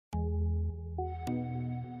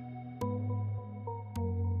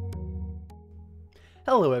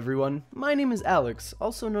Hello everyone, my name is Alex,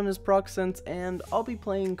 also known as Proxence, and I'll be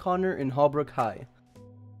playing Connor in Hallbrook High.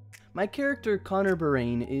 My character Connor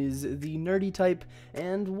Burain is the nerdy type,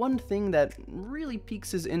 and one thing that really piques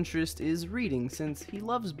his interest is reading since he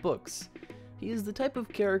loves books. He is the type of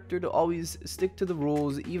character to always stick to the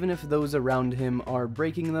rules even if those around him are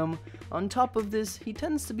breaking them. On top of this, he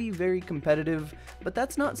tends to be very competitive, but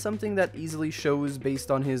that's not something that easily shows based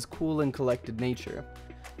on his cool and collected nature.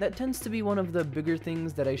 That tends to be one of the bigger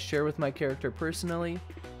things that I share with my character personally.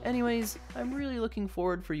 Anyways, I'm really looking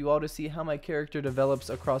forward for you all to see how my character develops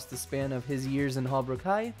across the span of his years in Hallbrook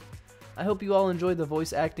High. I hope you all enjoy the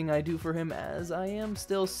voice acting I do for him, as I am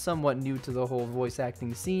still somewhat new to the whole voice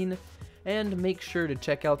acting scene. And make sure to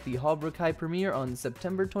check out the Hallbrook High premiere on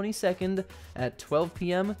September 22nd at 12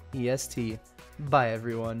 PM EST. Bye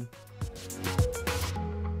everyone.